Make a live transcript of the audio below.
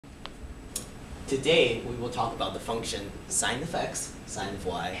today we will talk about the function sine of x, sine of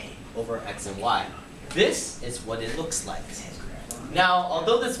y over x and y. This is what it looks like. Now,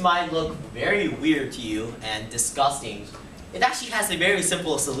 although this might look very weird to you and disgusting, it actually has a very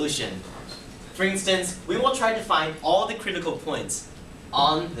simple solution. For instance, we will try to find all the critical points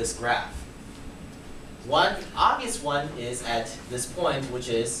on this graph. One obvious one is at this point, which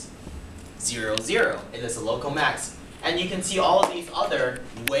is 0, 0. It is a local max. And you can see all of these other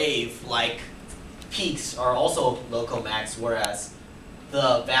wave-like peaks are also local max, whereas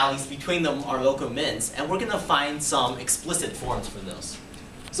the valleys between them are local mins. And we're going to find some explicit forms for those.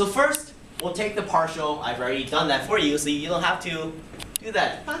 So first, we'll take the partial. I've already done that for you, so you don't have to do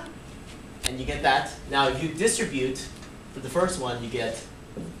that. And you get that. Now, if you distribute, for the first one, you get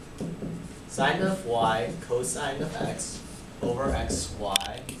sine of y cosine of x over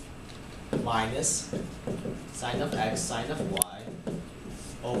xy minus sine of x sine of y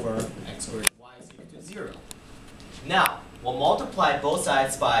over x squared y is equal to 0. Now, we'll multiply both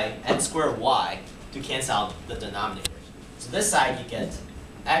sides by x squared y to cancel out the denominators. So this side you get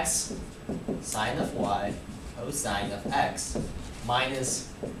x sine of y cosine of x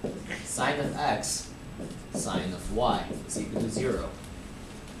minus sine of x sine of y is equal to 0.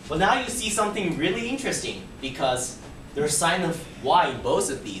 Well, now you see something really interesting because there's sine of y in both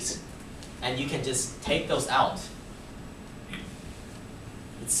of these, and you can just take those out.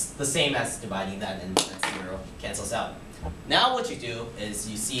 It's the same as dividing that, and that's 0 cancels out. Now what you do is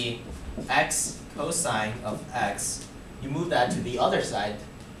you see x cosine of x, you move that to the other side,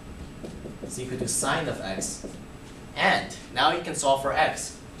 it's equal to sine of x, and now you can solve for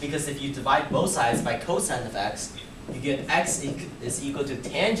x, because if you divide both sides by cosine of x, you get x is equal to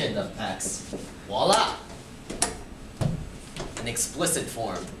tangent of x. Voila! An explicit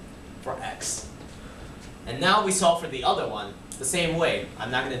form for x. And now we solve for the other one the same way.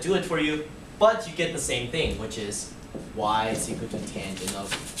 I'm not going to do it for you, but you get the same thing, which is y is equal to tangent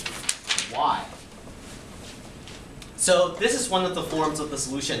of y. So this is one of the forms of the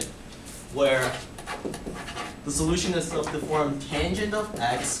solution where the solution is of the form tangent of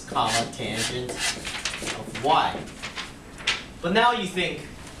x comma tangent of y. But now you think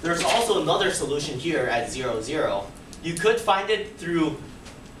there's also another solution here at 0, 0. You could find it through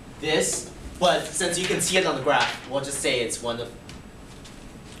this, but since you can see it on the graph, we'll just say it's one of,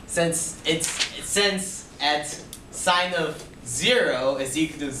 since at sine of 0 is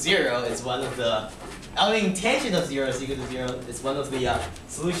equal to 0 is one of the, tangent of 0 is equal to 0 is one of the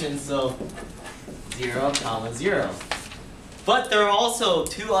solutions, so 0 comma 0. But there are also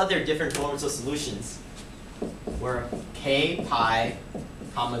two other different forms of solutions where k pi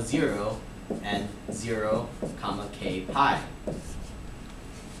comma 0 and 0 comma k pi.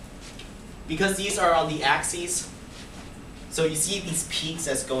 Because these are on the axes, so you see these peaks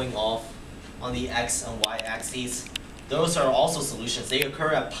that's going off on the x and y axes, those are also solutions. They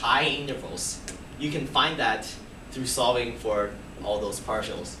occur at pi intervals. You can find that through solving for all those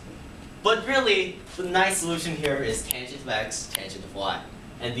partials. But really, the nice solution here is tangent of x, tangent of y.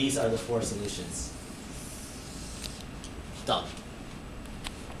 And these are the four solutions. Done.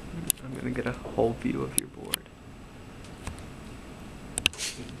 I'm going to get a whole view of your board.